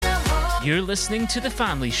You're listening to The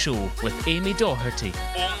Family Show with Amy Doherty,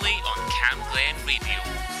 only on Cam Glen Radio.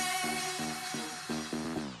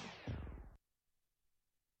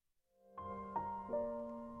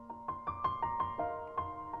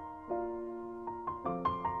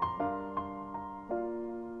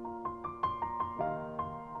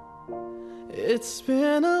 It's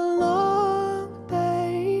been a long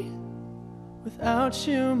day without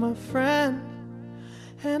you, my friend,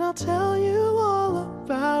 and I'll tell you all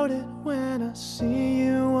about it when I see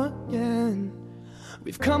you again.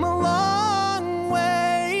 We've come a long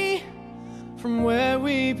way from where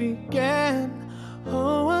we began.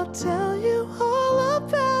 Oh, I'll tell you all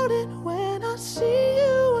about it when I see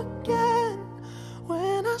you again.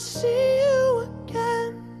 When I see you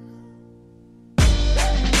again.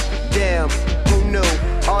 Damn, who knew?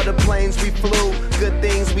 All the planes we flew, good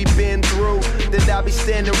things we've been through, that I'll be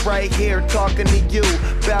standing right here talking to you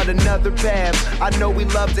about another path. I know we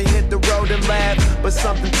love to hit the road and laugh, but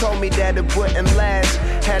something told me that it wouldn't last.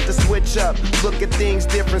 Had to switch up, look at things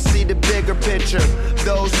different, see the bigger picture.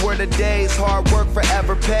 Those were the days, hard work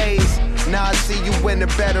forever pays. Now I see you in a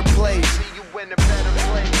better place.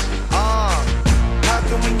 How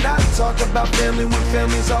can we not talk about family when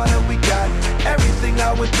family's all that we got? Everything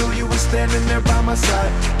I went through, you were standing there by my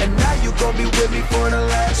side, and now you gon' be with me for the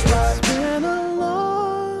last ride. It's been a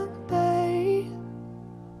long day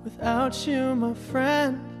without you, my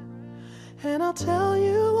friend, and I'll tell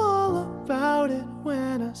you all about it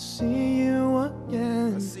when I see you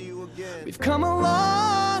again. We've come a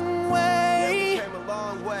long way,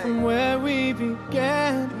 from where we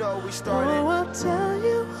began. You know we started. Oh, I'll tell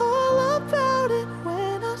you all about it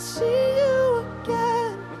when I see you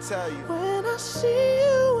again. Let me tell you. When I see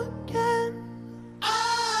you again.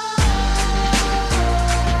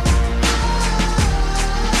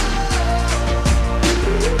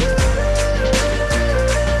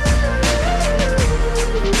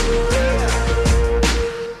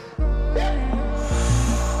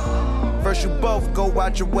 First you both go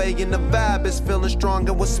out your way and the vibe is feeling strong,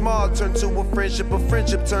 and what's small turn to a friendship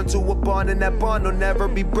turn to a bond, and that bond will never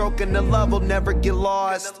be broken, the love will never get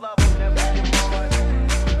lost.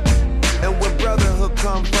 And when brotherhood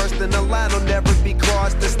come first, then the line will never be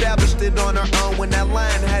crossed. Established it on our own when that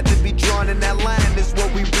line had to be drawn, and that line is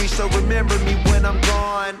what we reach, so remember me when I'm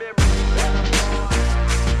gone.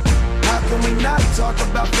 How can we not talk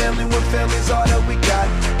about family when family's all that we got?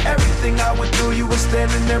 Everything I went through, you were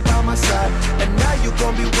standing there by my side, and now you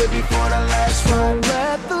gon' be with me for the last ride.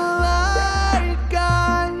 Let the light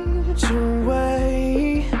guide your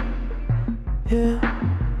way. Yeah.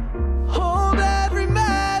 Hold every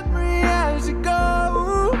memory as you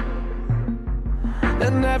go,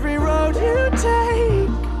 and every road you take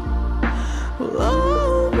will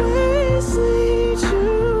always lead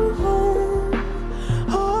you home.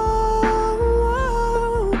 Oh,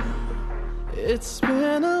 it's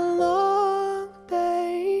been a long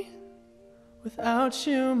day without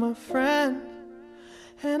you, my friend,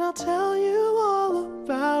 and I'll tell you all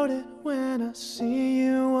about it when I see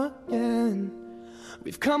you again.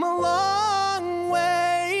 We've come a long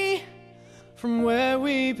way from where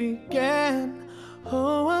we began.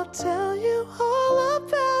 Oh, I'll tell you all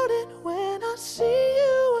about it when I see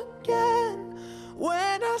you again.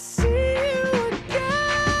 When I see you again.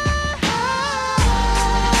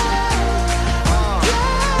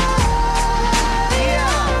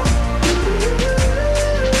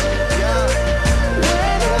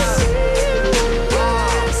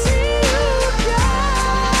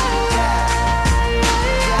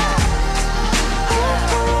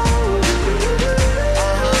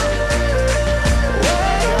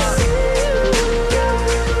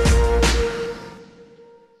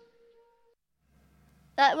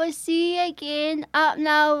 That was See You Again, up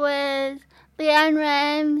now with Leanne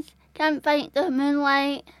Rimes, Can't Fight the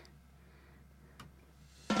Moonlight.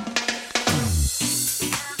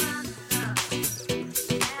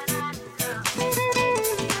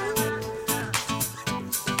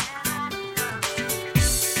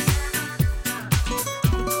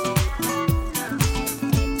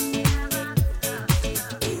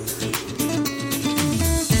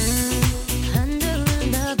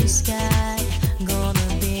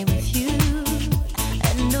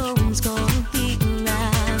 Gonna be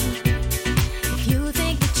around. If you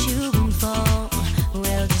think that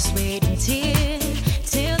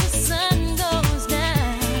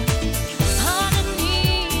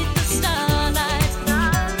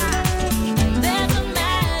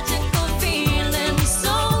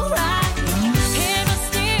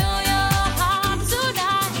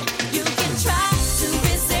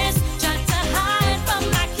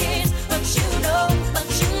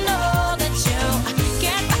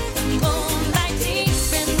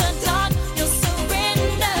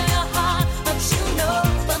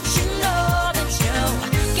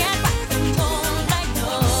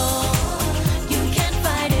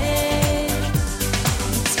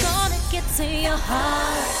into your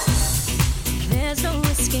heart. There's no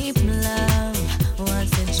escape from love. Once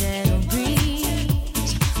the gentle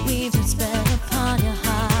breeze weaves its spell upon your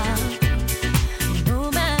heart.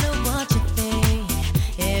 No matter what you think,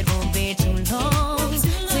 it won't be too long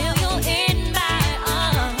till you're in my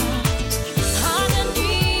arms.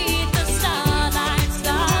 Underneath the starlight,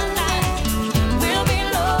 we'll be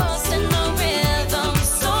lost in the rhythm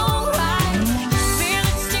so right. Feel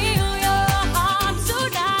it steal your heart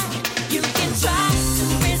tonight. You can try to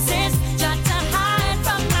resist, try to hide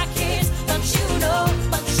from my kiss, but you know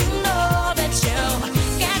that you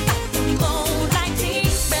can't fight the moonlight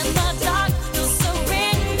deep in the dark. You'll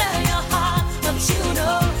surrender your heart, but you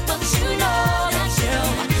know that you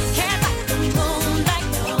can't fight the moonlight.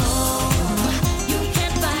 No, you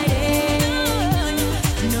can't fight it.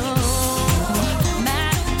 No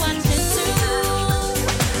matter what you do,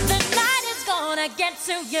 the night is gonna get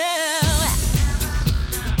to you.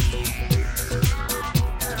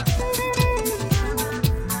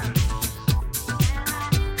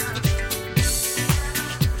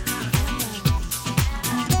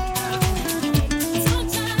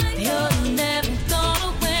 You're never gonna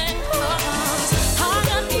win.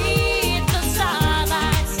 Underneath the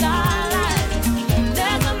starlight,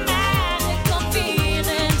 there's a magical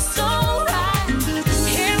feeling so right.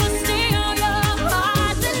 It will steal your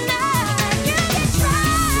heart tonight. You can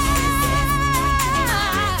try,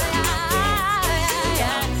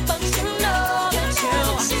 but you know that you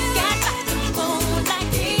can't fight the moonlight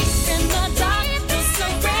deep in the dark. You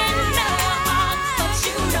surrender your heart, but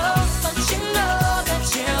you know that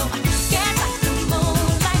you can't fight the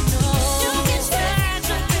moonlight. No, you can try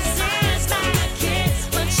to resist my kiss,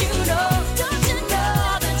 but you know, don't you know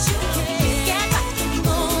that you can't fight the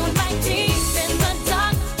moonlight deep in the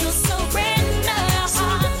dark. You surrender your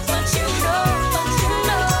heart, but you know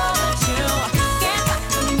that you can't fight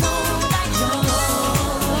the moonlight. No,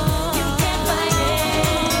 you can't fight it.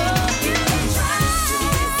 You can try to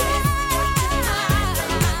resist,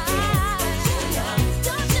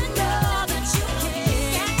 don't you know that you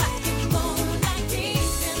can't fight the moonlight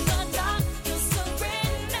deep in the dark. You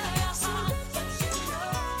surrender your heart, but you know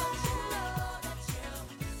that you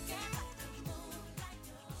can't fight the moonlight.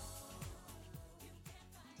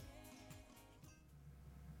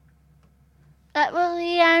 That was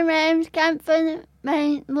Leanne Rimes, Can't Find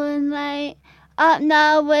My Moonlight. Up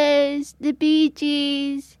now is the Bee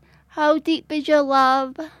Gees, How Deep Is Your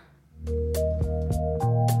Love? Know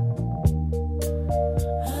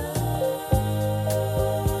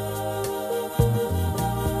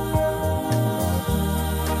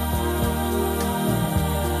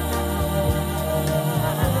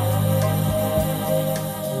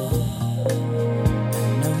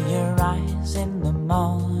your eyes in the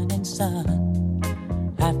morning sun.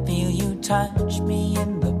 I feel you touch me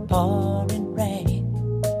in the pouring rain.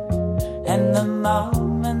 And the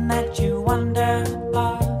moment that you wander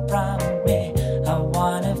far from me, I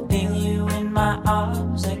wanna feel you in my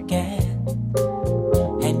arms again.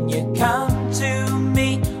 And you come to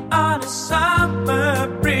me on a summer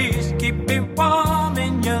breeze, keep me warm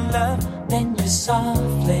in your love, then you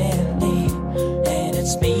softly leave. And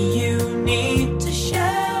it's me you need to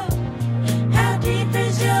show. How deep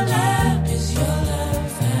is your love? Is your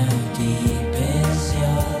love? How deep is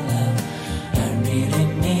your love? I really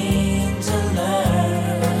need to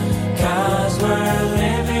learn. 'Cause we're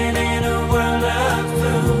living in a world of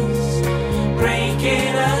fools,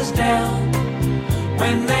 breaking us down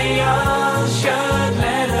when they all should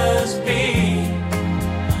let us be.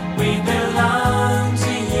 We belong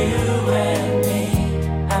to you and me.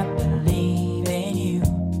 I believe in you.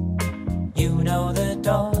 You know the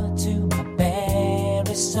door to my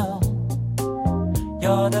very soul.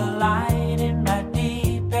 You're the light in my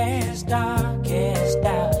deepest, darkest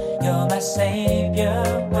doubt. You're my savior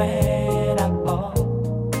when I fall.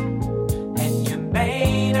 And you may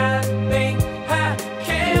not think I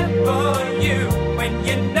care for you when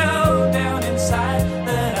you know down inside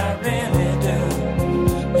that I really do.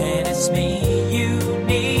 And it's me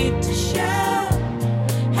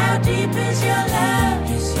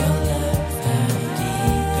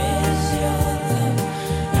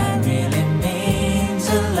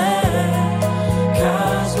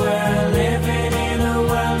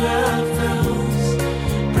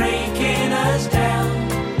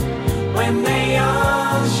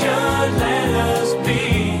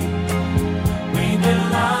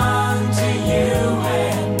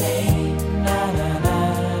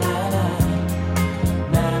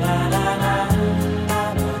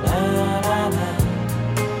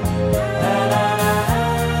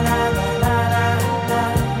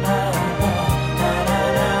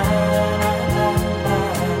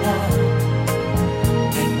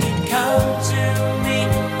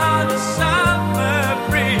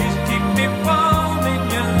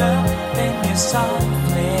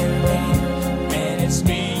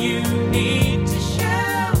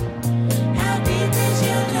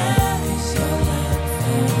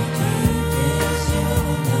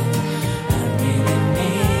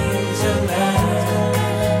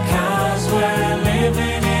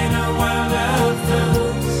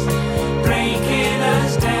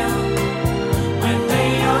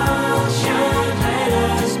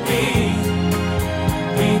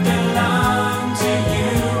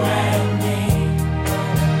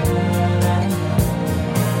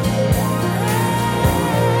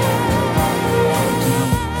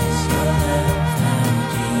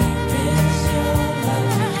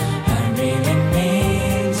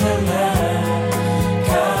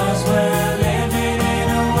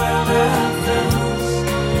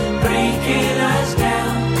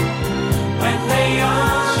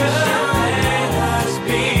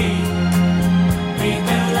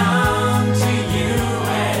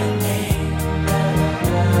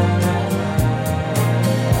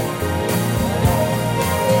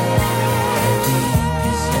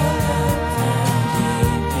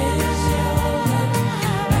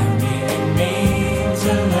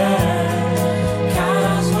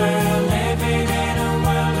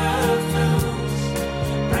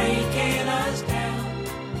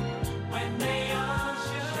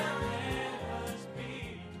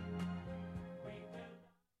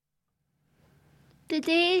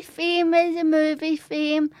Today's theme is a movie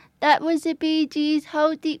theme. That was the Bee Gees,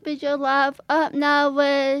 How Deep Is Your Love? Up now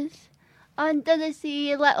is Under the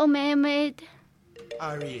Sea, Little Mermaid.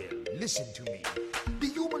 Ariel, listen to me. The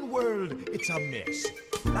human world, it's a mess.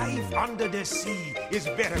 Life under the sea is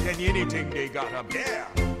better than anything they got up there.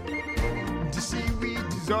 The seaweed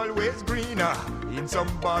is always greener in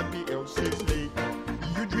somebody else's lake.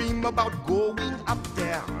 You dream about going up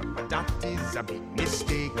there, but that is a big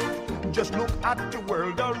mistake. Just look at the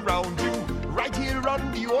world around you, right here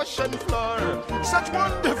on the ocean floor. Such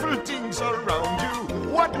wonderful things around you.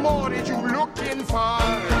 What more are you looking for?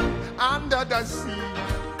 Under the sea,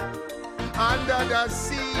 under the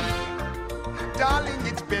sea. Darling,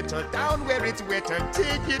 it's better down where it's wetter.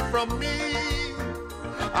 Take it from me.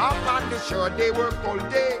 Up on the shore, they work all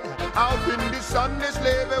day. Out in the sun, they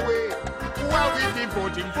slave away. While we're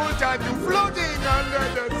devoting full time to floating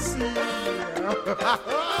under the sea.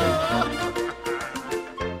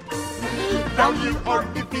 Down here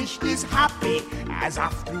on the fish is happy, as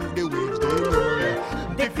after the waves they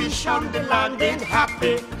roll. The fish on the land ain't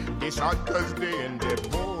happy, they sad cause they in the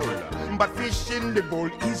bowl. But fish in the bowl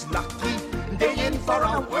is lucky, they in for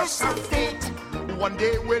a worse fate. One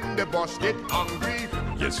day when the boss get hungry,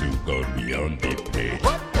 yes, you got me on the plate.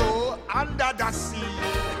 But oh, under the sea,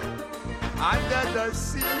 under the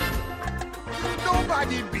sea,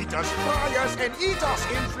 nobody beat us, fry us, and eat us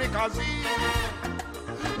in fricassee.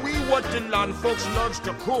 We what the land folks loves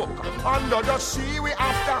to cook. Under the sea, we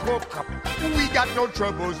after hook up. We got no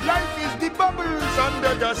troubles. Life is the bubbles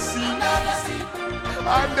under the sea.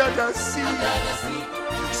 Under the sea. Under the sea.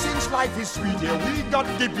 Since life is sweet here, we got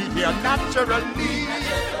to be here naturally.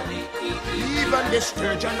 Even the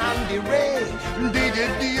sturgeon and the ray, they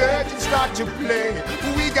did the earth and start to play.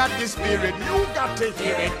 We got the spirit, you got to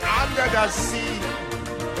hear it under the sea.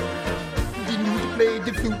 The newt play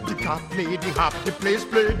the flute, the cop play the hop, the players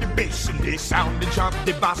play the bass and they sound the chop.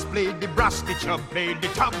 The bass play the brass, the chub play the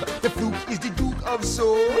top. The flute is the Duke of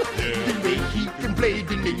Soul. The way he can play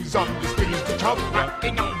the names on the strings, the chub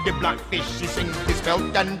rocking on the blackfish. He sings his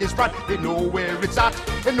belt and his sprat. They know where it's at.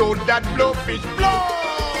 They know that blowfish blow.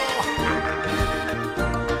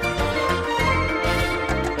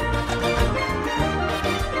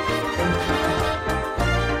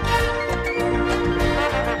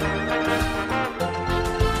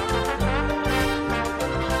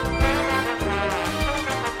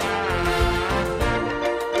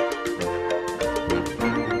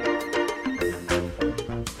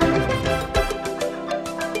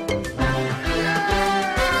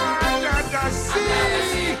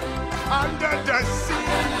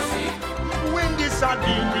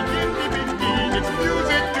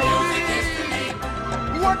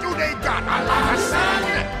 What do they got? A lot of sun.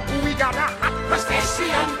 We got a hot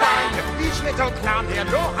crustacean band. Each little clown here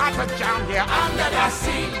know how to jam here under the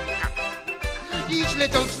sea. Each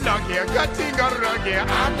little slug here cutting a rug here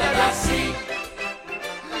under the sea.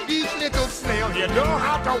 Each little snail here know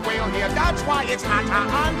how to whale here. That's why it's hotter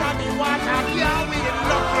under the water. Yeah, we in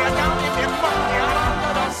luck here down in the muck here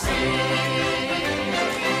under the sea.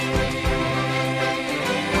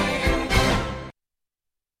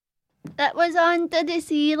 That was Under the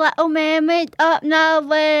Sea, Little Mermaid. Up now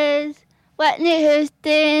is Whitney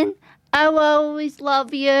Houston, I Will Always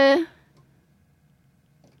Love You.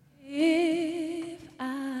 If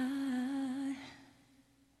I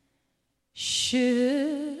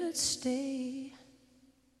should stay,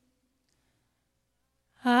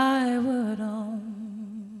 I would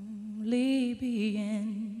only be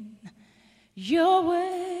in your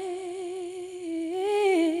way.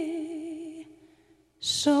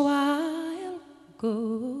 So I'll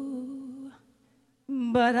go,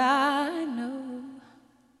 but I know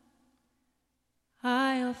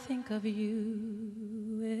I'll think of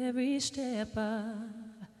you every step of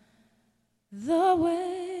the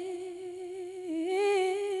way.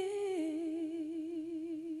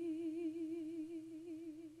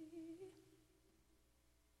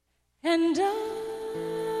 And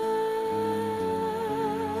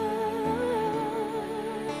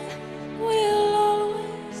will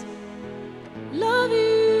always love you.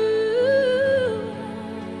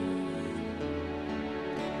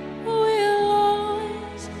 Will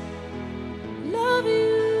always love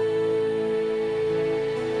you.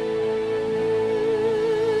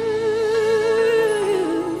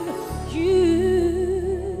 You,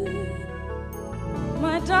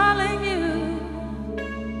 my darling, you.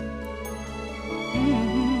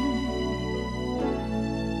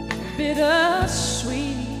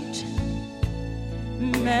 Bittersweet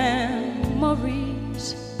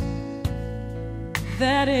memories,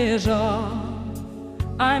 that is all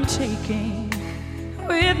I'm taking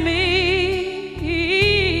with me.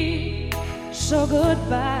 So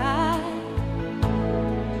goodbye.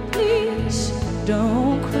 Please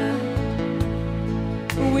don't cry.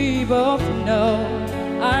 We both know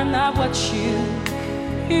I'm not what you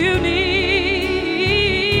need.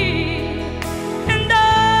 And I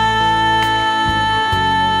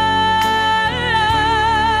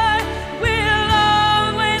will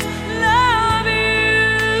always love you.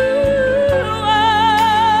 I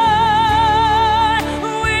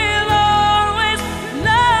will always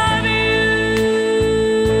love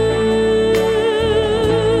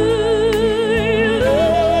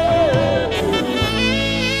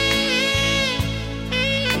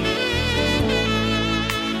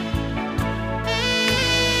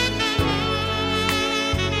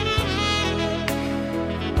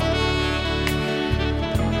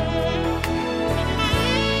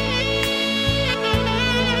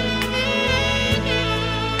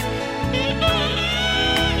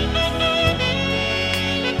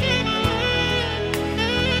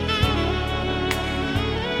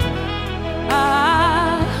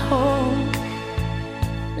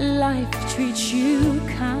life treats you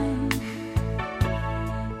kind,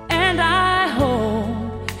 and I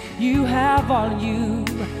hope you have all you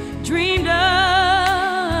dreamed of,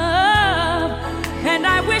 and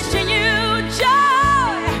I wish you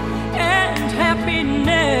joy and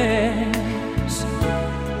happiness,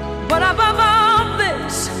 but above all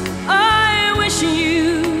this I wish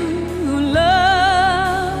you love.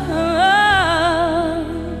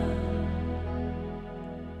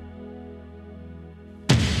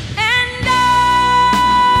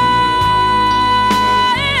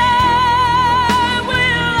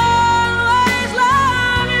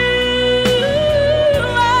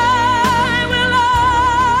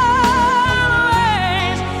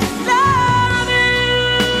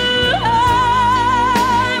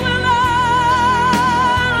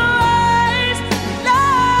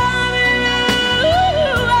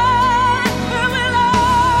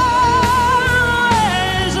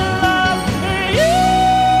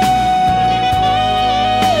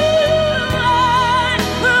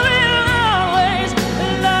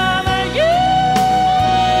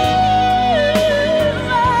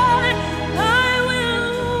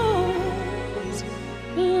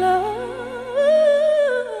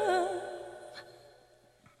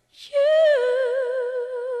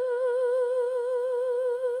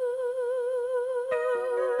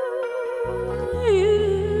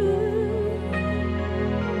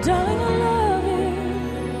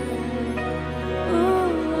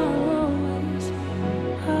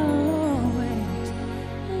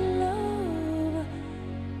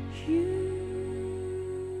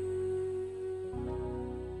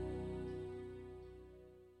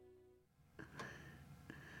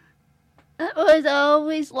 That was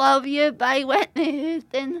Always Love You by Whitney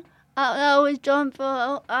Houston. That was John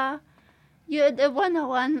Travolta. You're the one I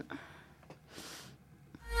want.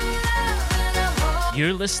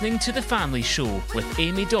 You're listening to The Family Show with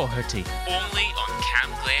Amy Doherty, only on Cam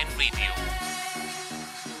Glen Radio.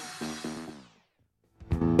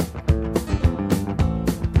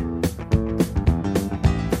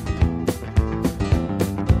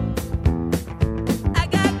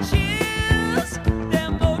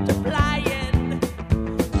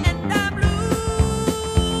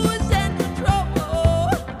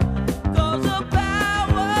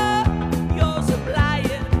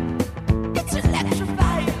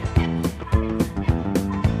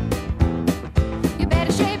 You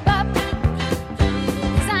better shape up.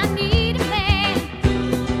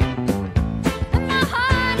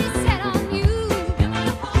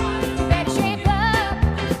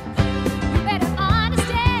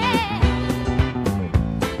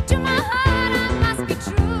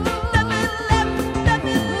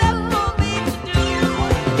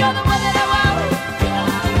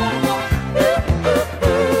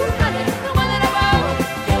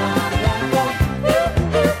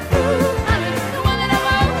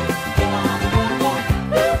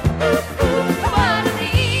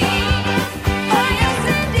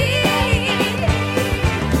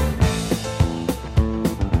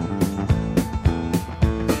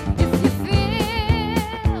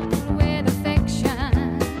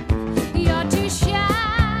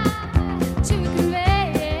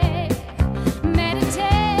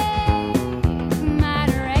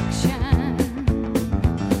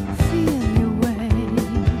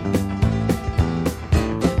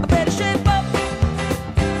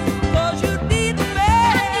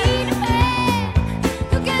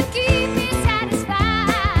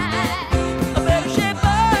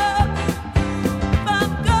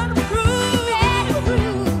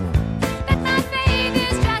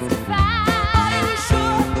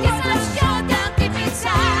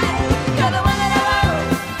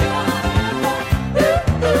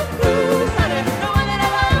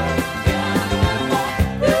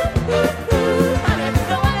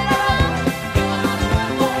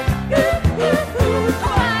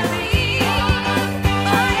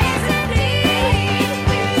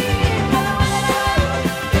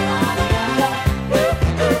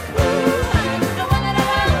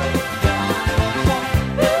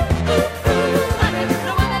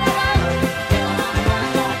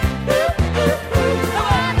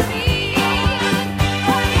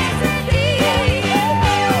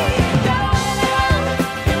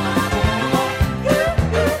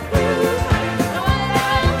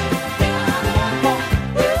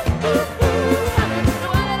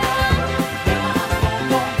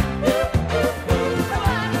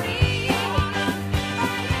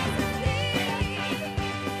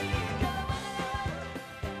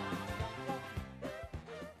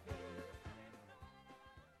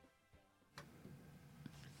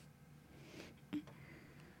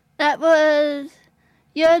 That was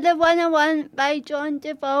You're the One I Want by John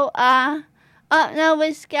Travolta. Up now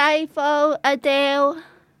with Skyfall, Adele.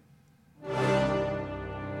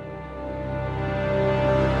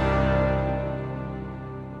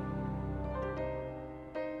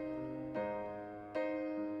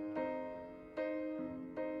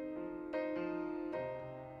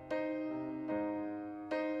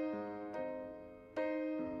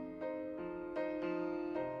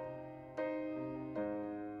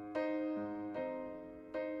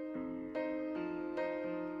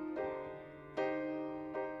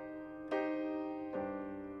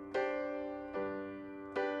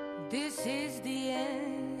 This is the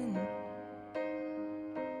end.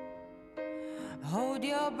 Hold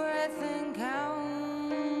your breath and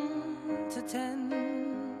count to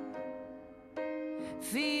 10.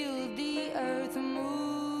 Feel the earth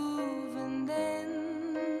move and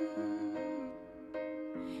then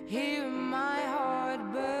hear my heart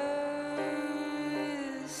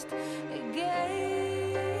burst again.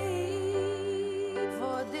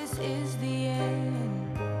 For this is the end.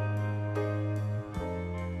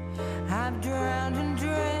 I've drowned and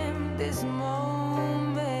dreamt this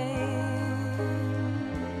moment,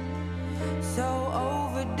 so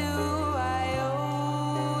overdue I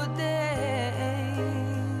owe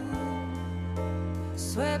them.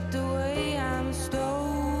 Swept away, I'm stolen.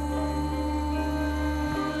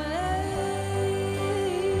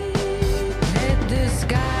 Let the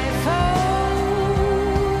sky fall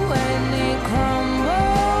when it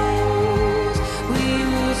crumbles. We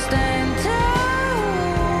will stand tall.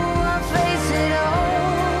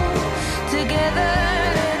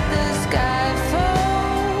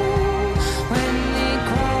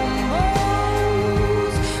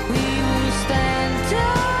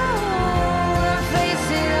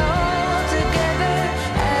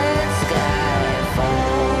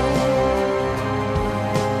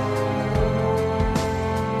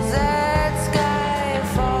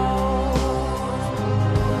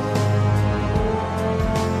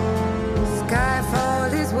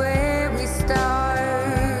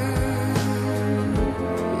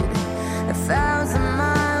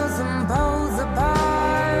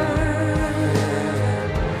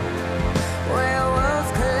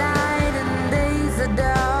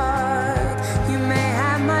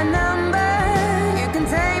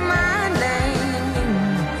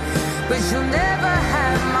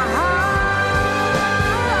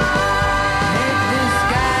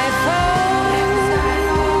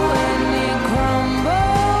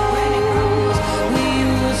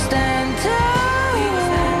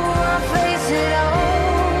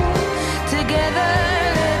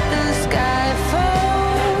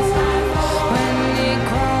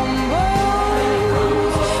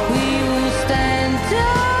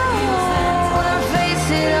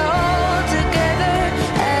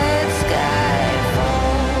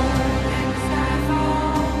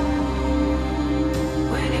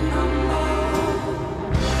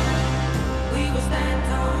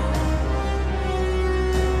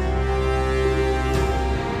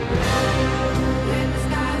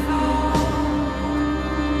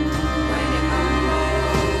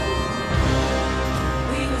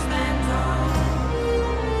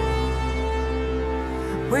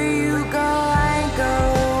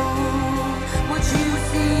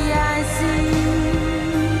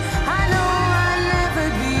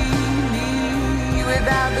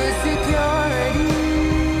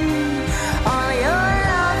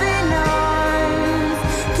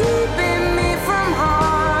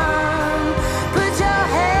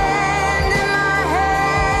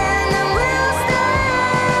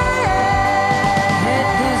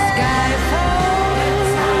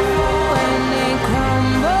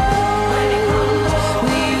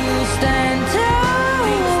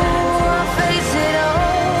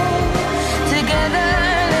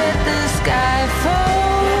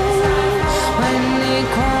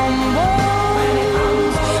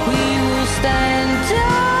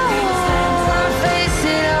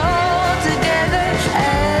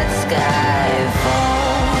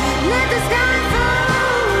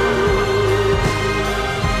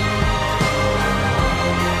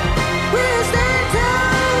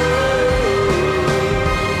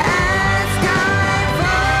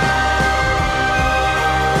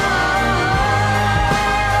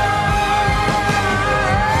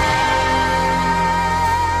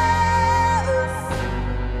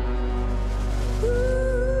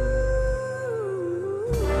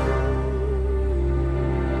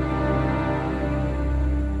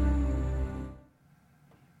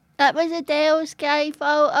 That was Adele,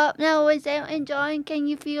 Skyfall. Up now is Elton John, Can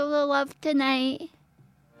You Feel the Love Tonight?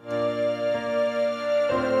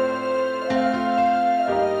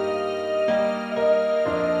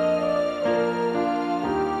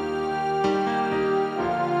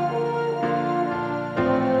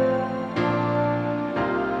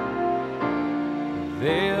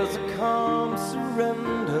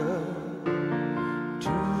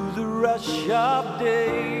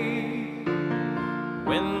 day,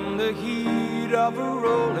 when the heat of a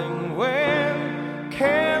rolling wind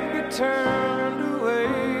can't be turned away.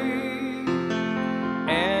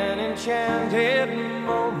 An enchanted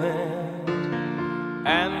moment,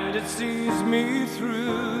 and it sees me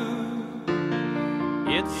through.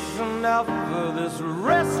 It's enough for this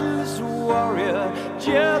restless warrior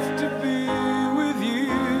just to be with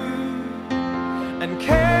you. And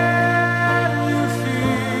can you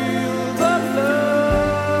feel the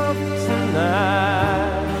love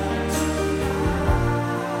tonight?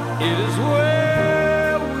 It is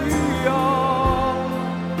where we are.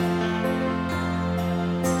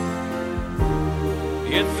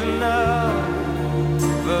 It's enough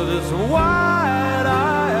for this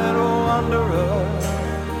wide-eyed wanderer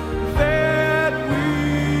that we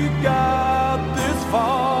got this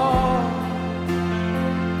far.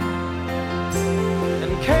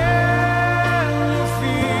 And can you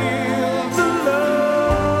feel the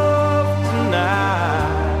love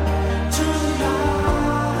tonight?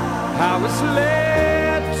 How it's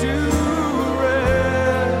laid to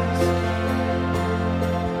rest.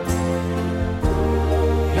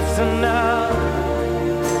 It's enough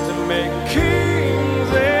to make kings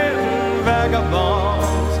and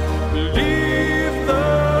vagabonds believe the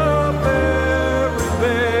very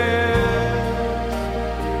best.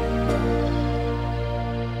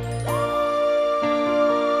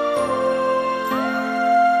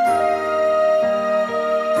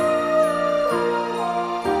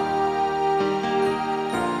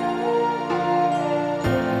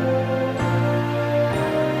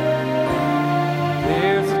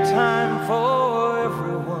 There's a time for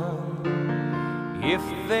everyone if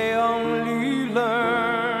they only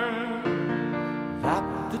learn that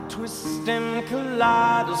the twisting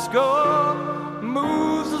kaleidoscope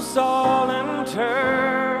moves us all in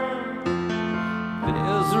turn.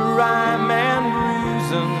 There's a rhyme and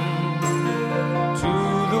reason to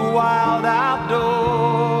the wild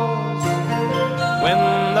outdoors when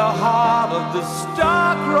the heart of the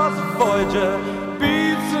star-crossed Voyager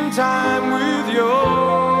beats in time with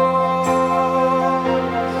yours.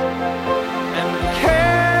 And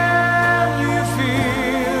can you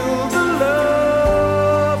feel the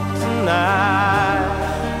love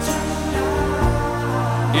tonight?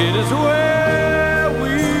 It is where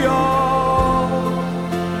we are.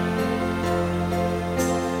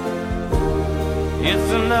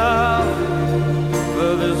 It's enough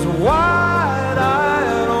for this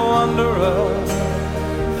wide-eyed wanderer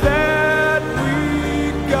that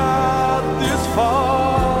we got this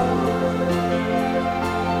far.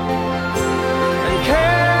 And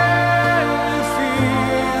can you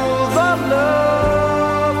feel the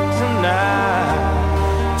love tonight?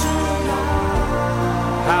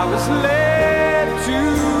 How it's laid to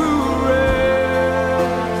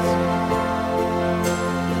rest.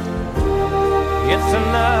 It's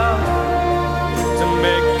enough to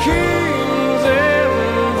make kings and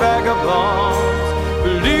vagabonds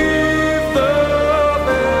believe the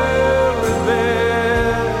very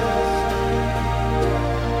best.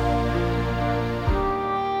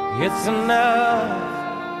 It's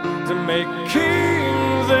enough to make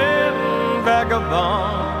kings and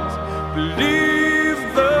vagabonds believe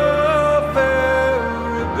the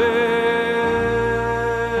very best.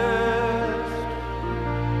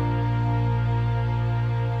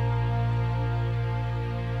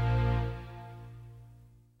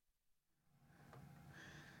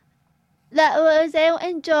 That was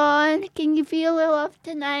Elton John, Can You Feel the Love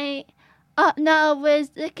Tonight? Up now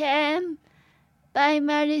with The Cam by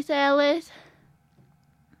Mary Ellis.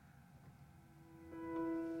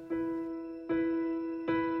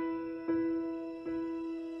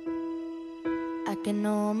 I can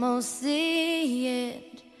almost see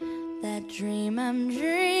it, that dream I'm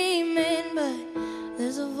dreaming, but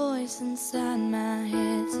there's a voice inside my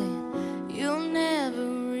head saying you'll never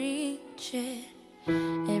reach it.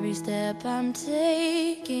 Every step I'm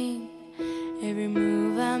taking, every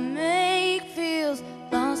move I make feels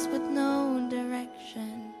lost with no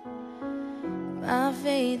direction. My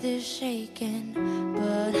faith is shaking,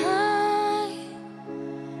 but I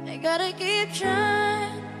gotta keep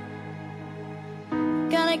trying.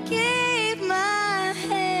 Gotta keep my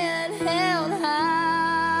head held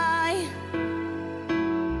high.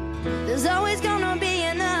 There's always gonna be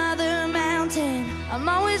another mountain. I'm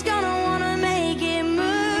always gonna wanna make it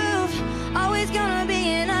move. Always gonna be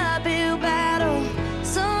an uphill battle.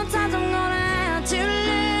 Sometimes I'm gonna have to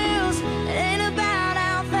lose. It ain't about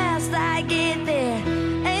how fast I get there.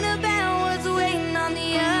 Ain't about what's waiting on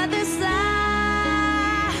the other side.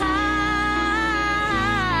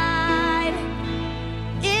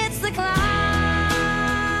 It's the climb.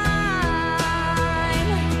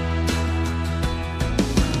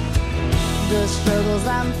 the struggles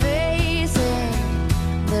I'm facing,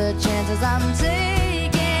 the chances I'm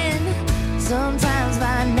taking, sometimes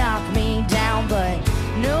might knock me down, but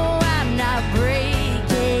no, I'm not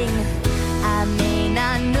breaking. I may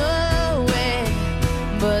not know it,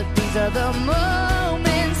 but these are the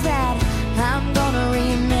moments that I'm gonna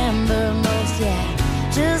remember most.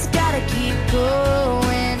 Yeah, just gotta keep going.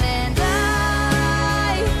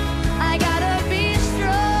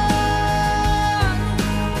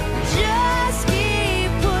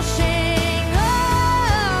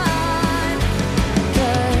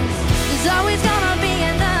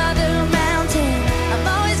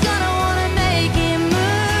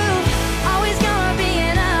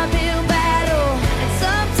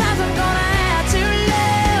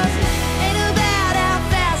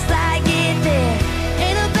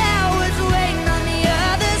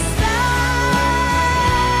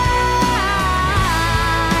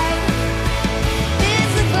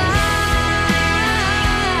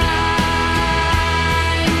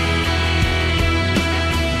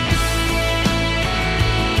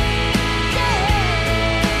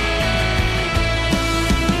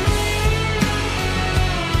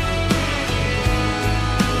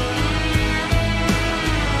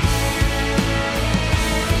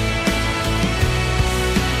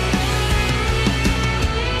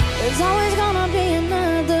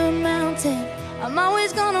 I'm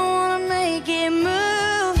always gonna wanna make it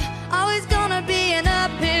move. Always gonna be an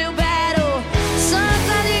uphill battle.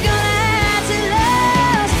 Sometimes you're gonna have to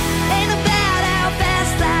lose. Ain't about how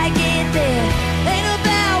fast I get there. Ain't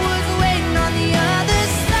about what's waiting on the other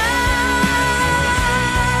side.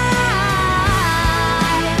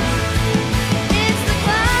 It's the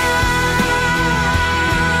climb.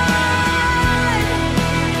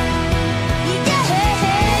 Yeah.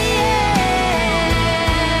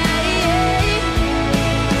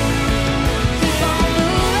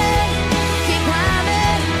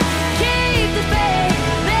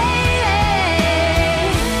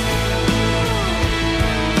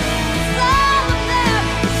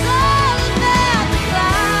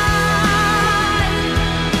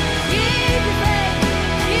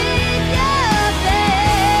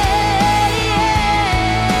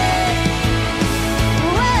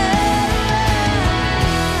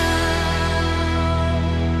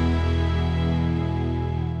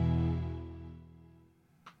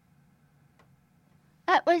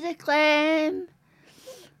 That was Acclaim.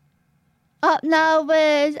 Up now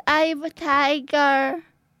is Eye Tiger.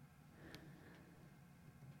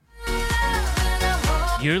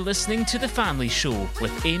 You're listening to The Family Show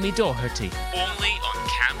with Amy Doherty, only on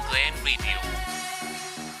Cam Glen Radio.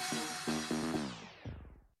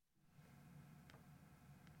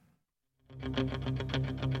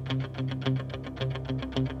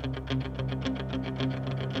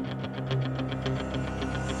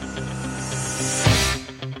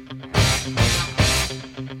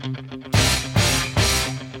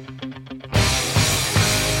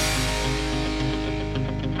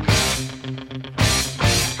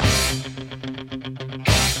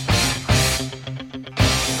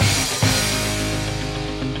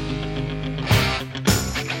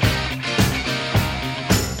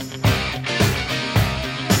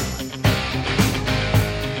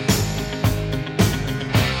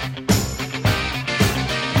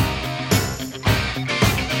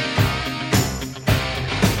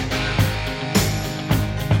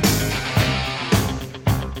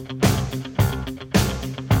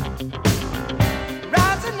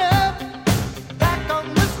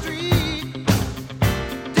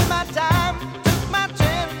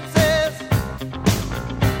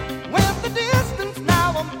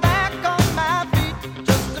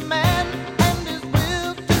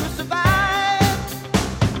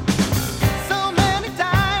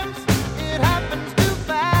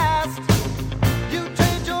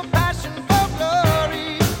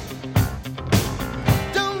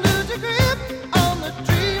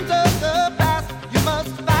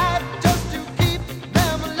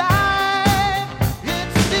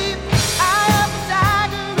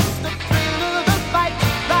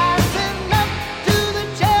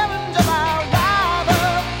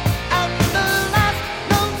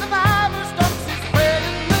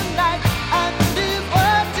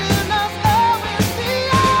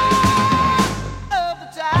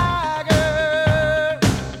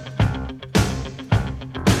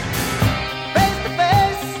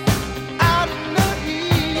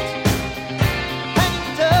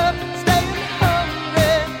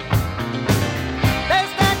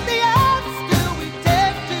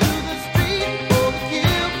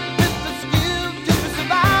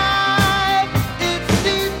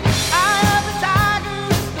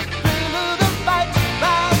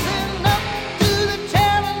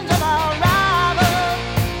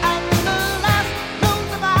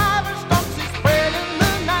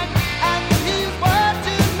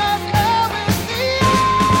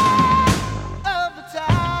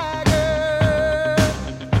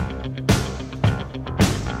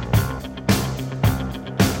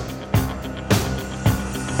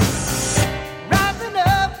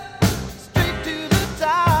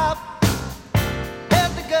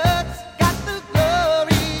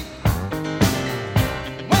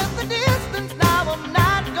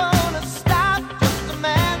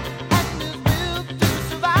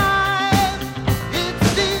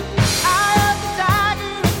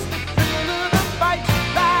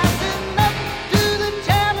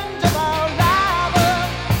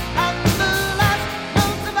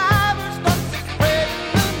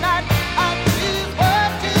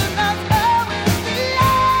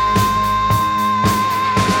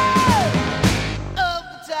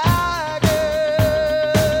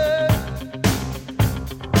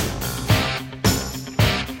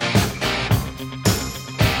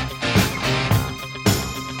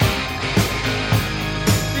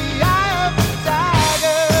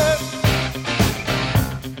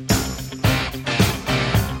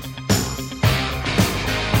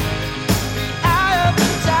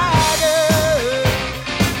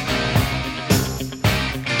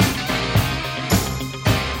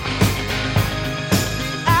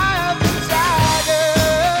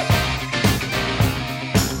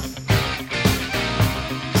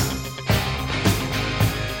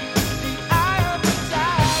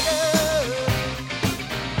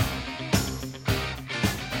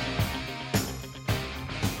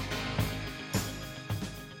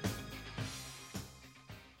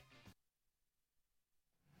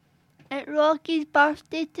 Rocky's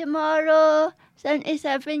birthday tomorrow,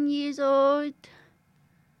 77 years old.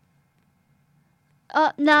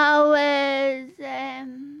 Up now is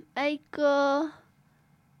Michael.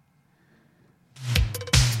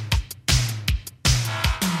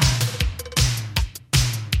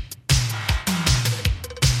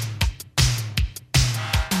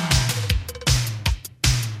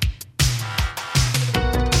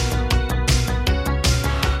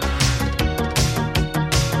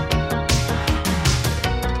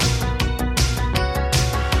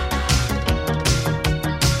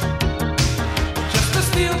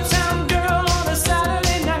 Town girl on a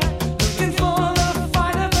Saturday night, looking for the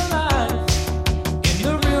fight of her life. In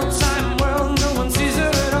the real-time world, no one sees her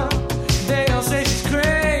at all. They all say she's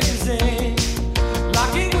crazy,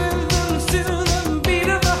 locking rhythms to the beat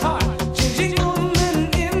of the heart, changing woman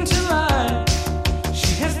into life.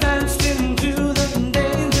 She has danced into the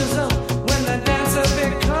danger zone when the dancer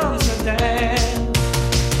becomes a dance.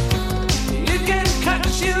 It can cut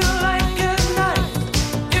you like a knife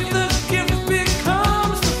if the gift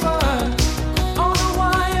becomes the fun. On the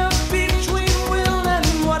wire between will and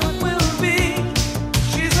what will be.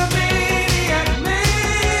 She's a maniac,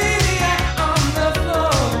 maniac on the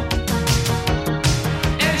floor.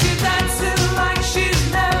 And she's dancing like she's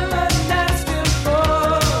never danced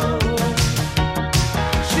before.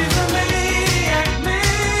 She's a maniac,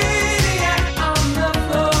 maniac on the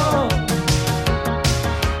floor.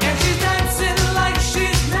 And she's dancing like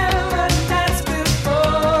she's never danced before.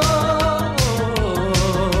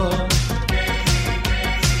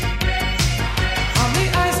 On the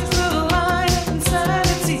ice, the line of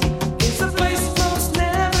insanity is a place most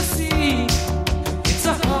never see. It's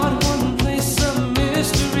a hard-won place of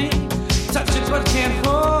mystery. Touch it but can't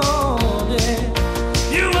hold it.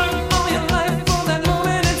 You work all your life for that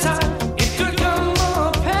moment in time. It could come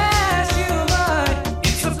or pass you by.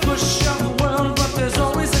 It's a push of the world, but there's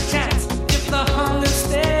always a chance if the hunger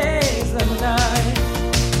stays the night.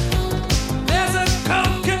 There's a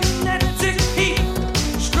cold-kinetic heat,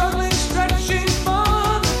 struggling, stretching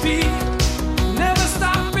for the peak, never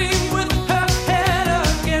stopping with her head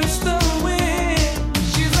against the wind.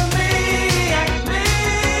 She's a maniac,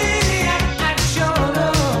 maniac at your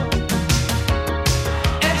love,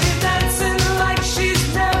 and she's dancing like she's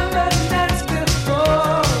never danced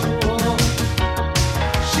before.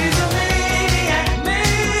 She's a maniac,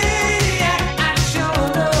 maniac at your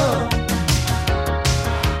love,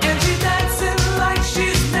 and she's dancing like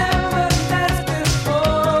she's never danced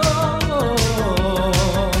before.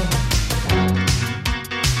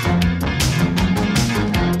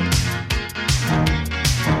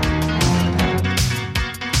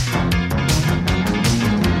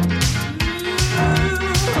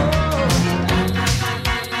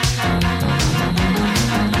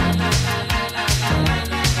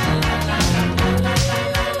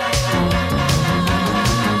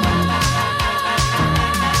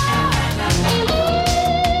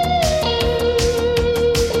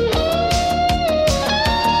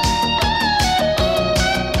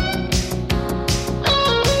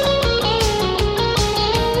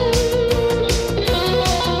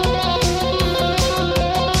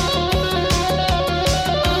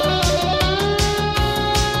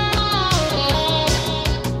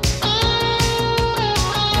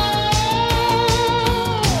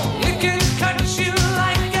 It can cut you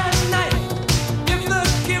like a knife if the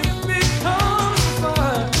gift becomes the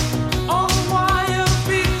fun. On the wire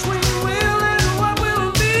between will and what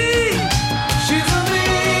will be. She's a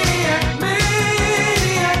maniac,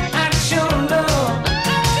 maniac at your love,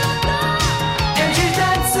 and she's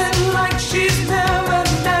dancing like she's never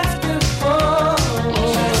danced before.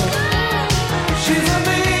 She's a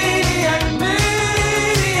maniac,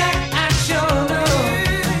 maniac at your love,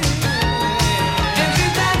 and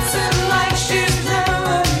she's dancing like she's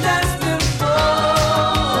never danced before.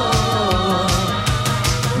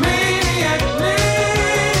 Maniac,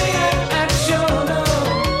 maniac at your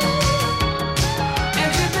love, and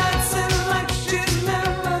she's dancing like she's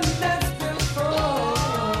never danced before.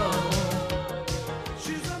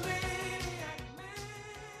 She's a maniac,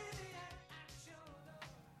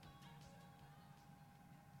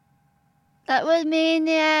 That was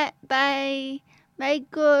Maniac by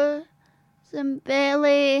Michael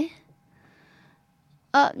Zambelli.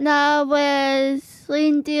 Up now was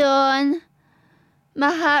Celine Dion,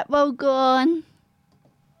 My Heart Will Go On.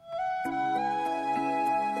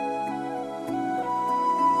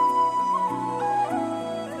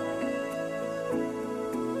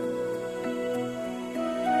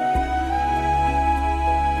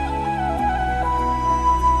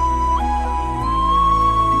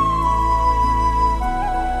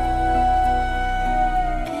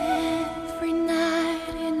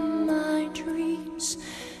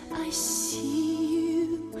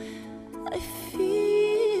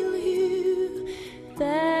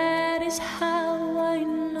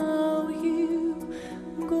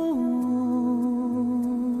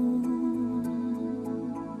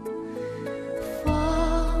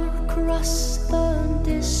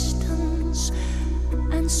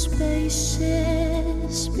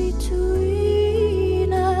 spaces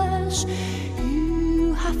between us.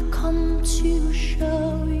 You have come to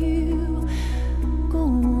show you. Go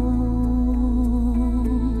on.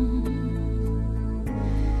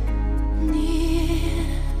 Near,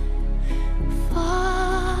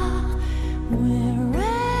 far, wherever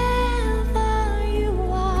you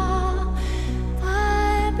are,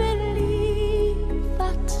 I believe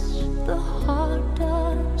that the heart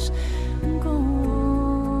does go on.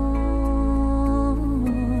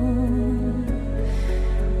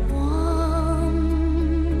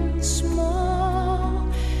 Once more,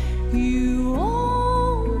 you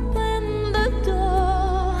open the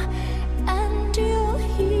door, and you're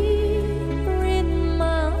here in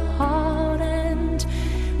my heart, and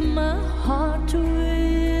my heart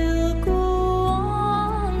will go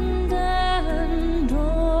on and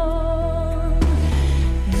on.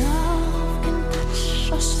 Love can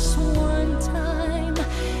touch us one time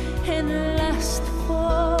and last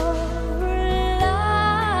for a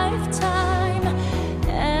lifetime,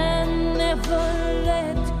 and never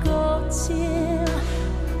let go till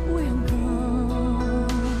we're gone.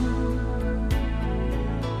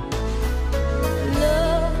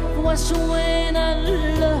 Love was when I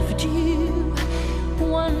loved you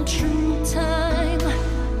one true time.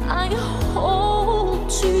 I hold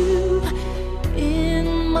to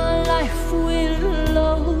in my life will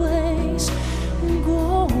always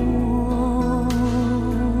go on.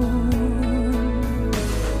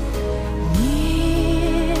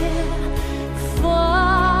 Near,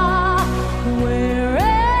 far, wherever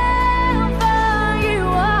you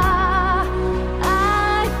are, I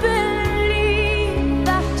believe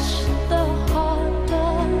that the heart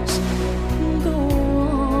does go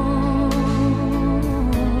on.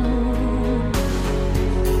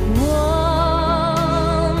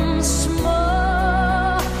 Once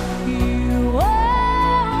more, you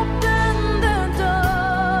open the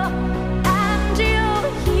door, and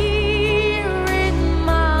you're here in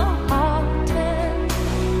my heart, and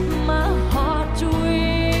my heart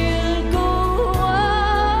will go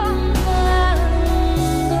on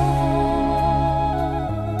and on.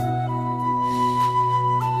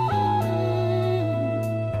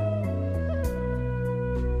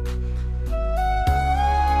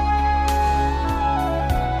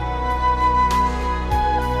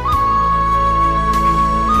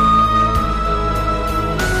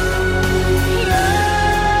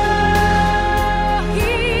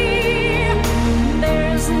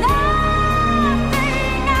 There's nothing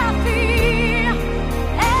I fear,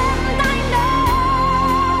 and I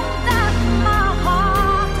know that my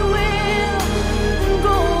heart will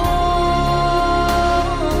go on.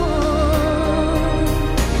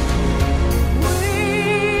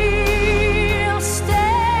 We'll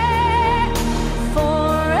stay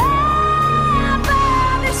forever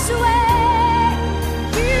this way.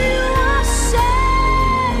 You are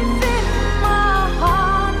safe in my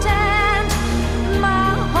heart, and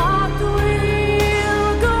my heart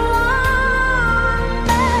will go on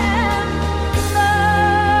and on.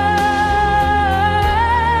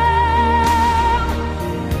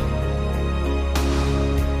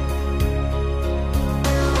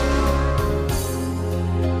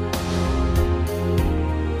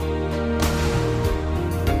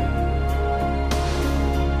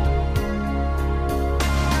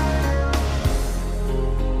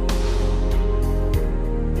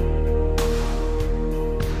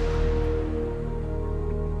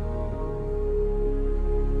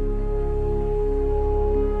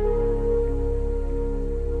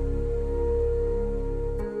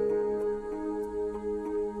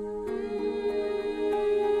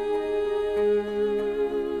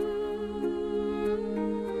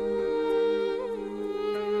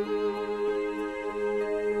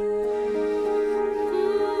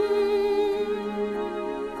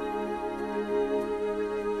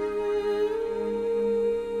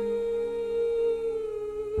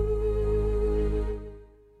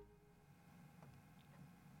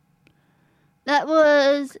 That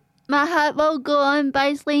was My Heart Will Go On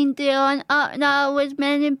by Celine Dion. Up now was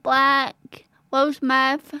Men in Black, Will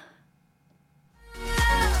Smith.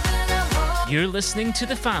 You're listening to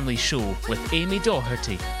The Family Show with Amy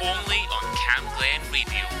Doherty, only on Cam Glen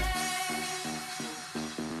Radio.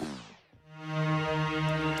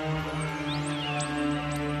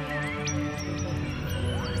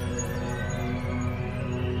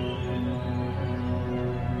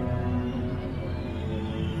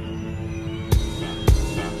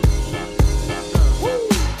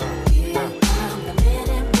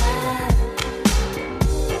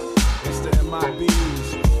 It's the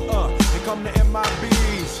MIBs. Here come the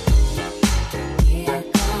MIBs.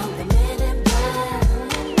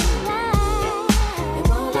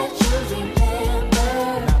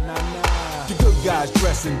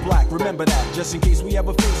 dress in black. Remember that, just in case we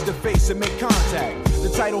ever face to face and make contact. The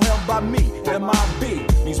title held by me, M.I.B.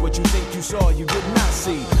 means what you think you saw, you did not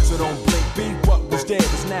see. So don't blink, be what was dead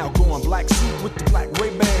is now gone. Black suit with the black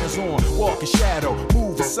Ray-Bans on. Walk in shadow,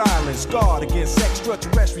 move in silence. Guard against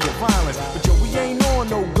extraterrestrial violence. But yo, we ain't on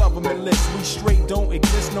no government list. We straight don't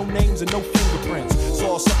exist, no names and no fingerprints.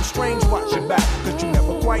 Saw something strange, watch your back. Cause you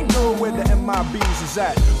never quite know where the MIBs is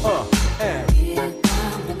at. And here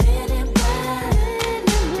come the men in black.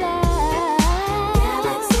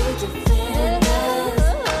 Galaxy defenders.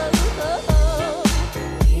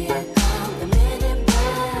 Here come the men in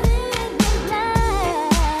black.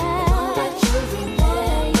 They won't let you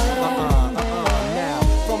remember. Now,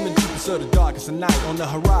 from the deepest of the darkest of night, on the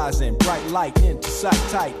horizon, bright light into sight,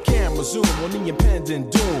 tight camera zoom on the impending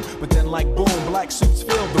doom. But then like boom, black suits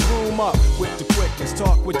fill the room up with the quickness,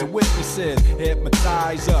 talk with the witnesses,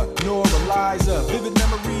 hypnotizer, neuralizer, vivid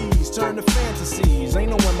memories turn to fantasies.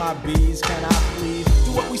 Ain't no MIBs, can I please?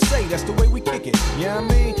 Do what we say, that's the way we kick it. Yeah, I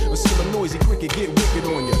mean, or see a noisy cricket get wicked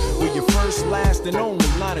on you. We're your first, last, and only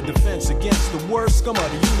line of defense against the worst scum of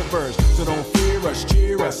the universe. So don't fear us,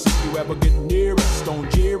 cheer us. If you ever get near us, don't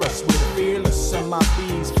jeer us. We're the fearless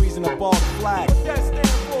MIBs, freezing up all the flag. What that stand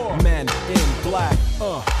for? Men in black,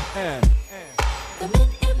 and the men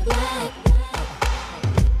in black.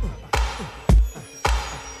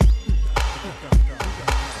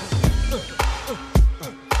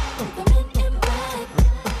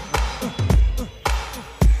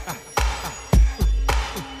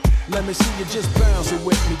 Let me see you just bounce it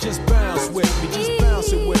with me, just bounce with me, just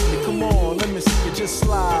bounce it with me. Come on, let me see you just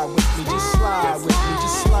slide with me, just slide with me,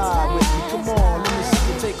 just slide with me. Come on, let me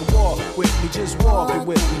see you take a walk with me, just walk it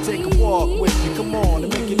with me, take a walk with me. Come on,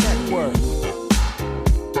 and make your neck work.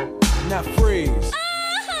 Now freeze.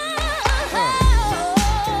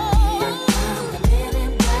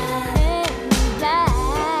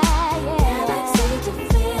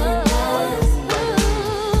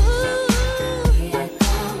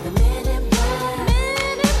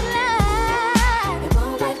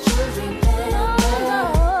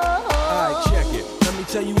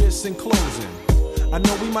 Tell you this in closing. I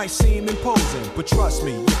know we might seem imposing, but trust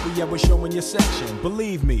me, if we ever show in your section,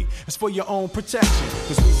 believe me, it's for your own protection.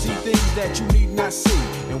 Cause we see things that you need not see,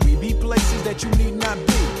 and we be places that you need not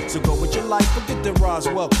be. So go with your life, forget the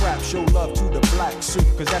Roswell crap, show love to the black suit,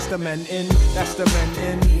 cause that's the men in, that's the men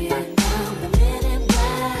in. Here come the men in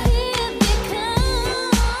black. Here they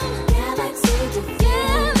come. Galaxy defenders.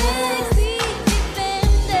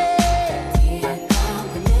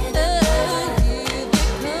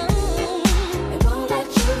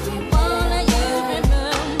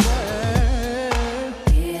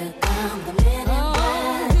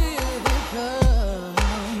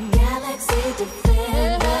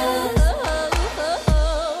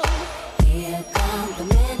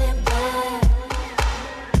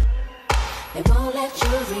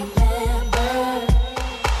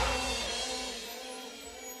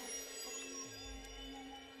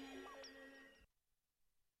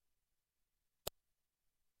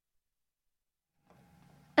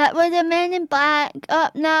 That was the Men in Black.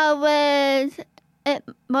 Up now was It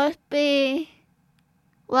Must Be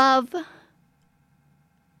Love.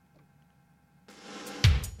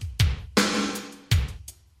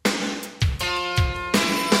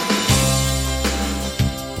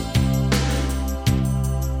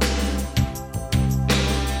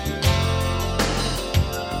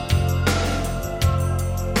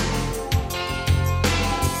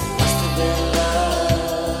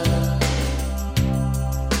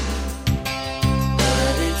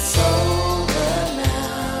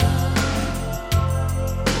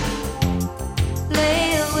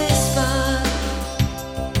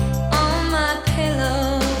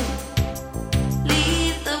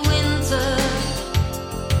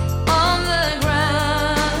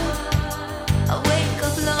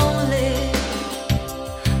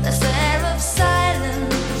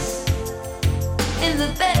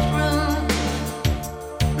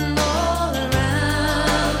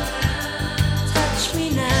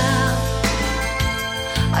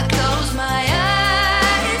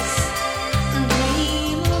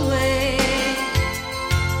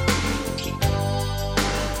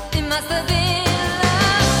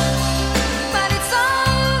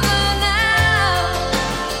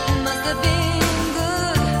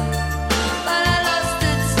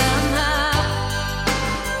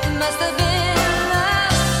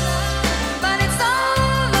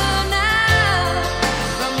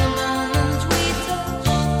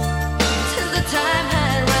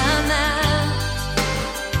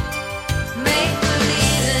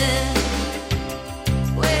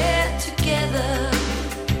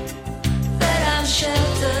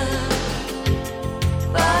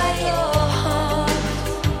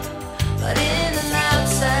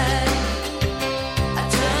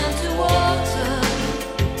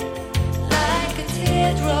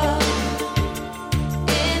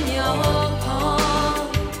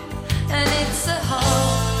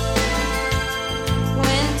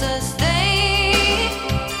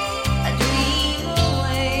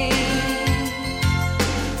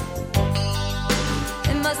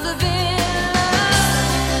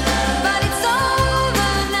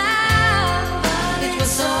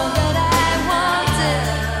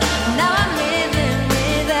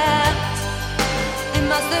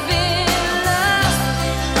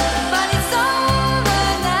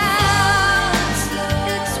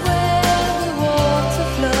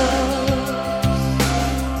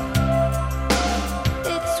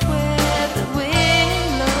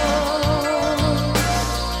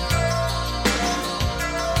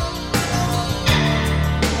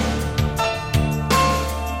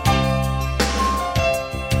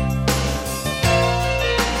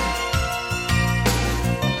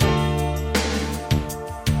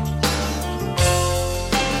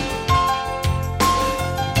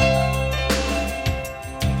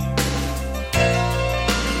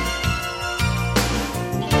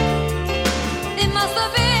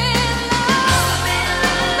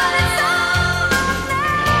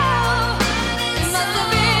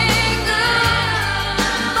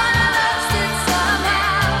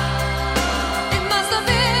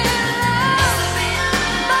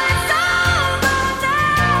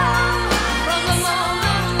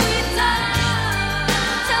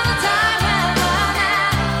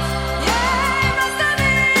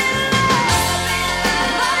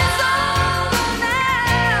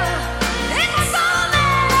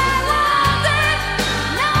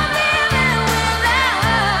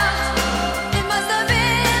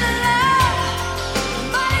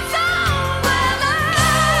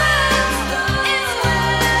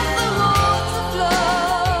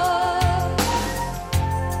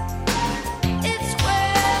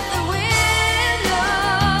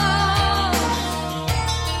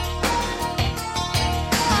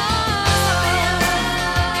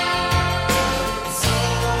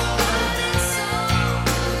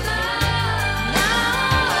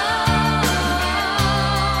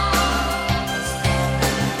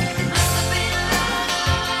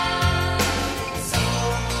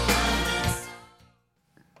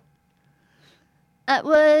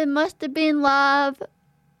 must have been love.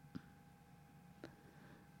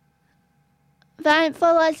 Thanks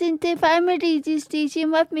for listening to Family Radio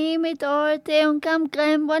Station with me, Amy Doherty, on Cam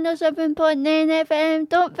Glen 107.9 FM.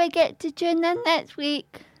 Don't forget to tune in next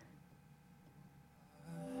week.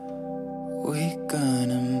 We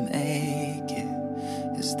gonna make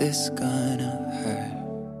it. Is this gonna hurt?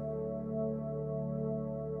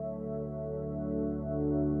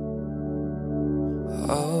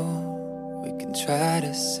 Oh, we can try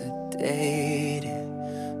to sedate it,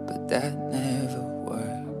 but that never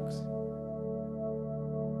works.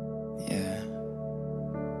 Yeah.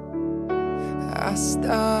 I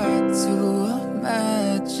start to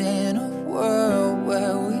imagine a world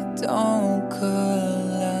where we don't collide.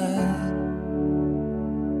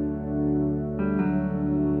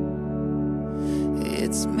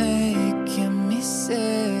 It's making me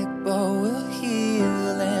sick, but we'll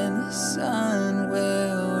heal and the sun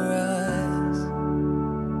will rise.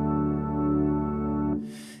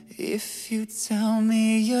 If you tell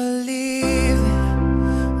me you're leaving,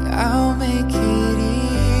 I'll make it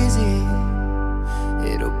easy.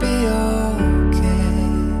 It'll be okay.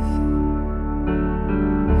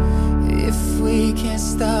 If we can't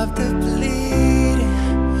stop the bleeding,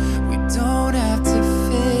 we don't have to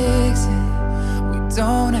fix it. We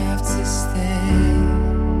don't have to stay.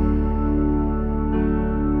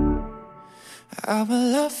 I will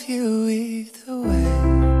love you either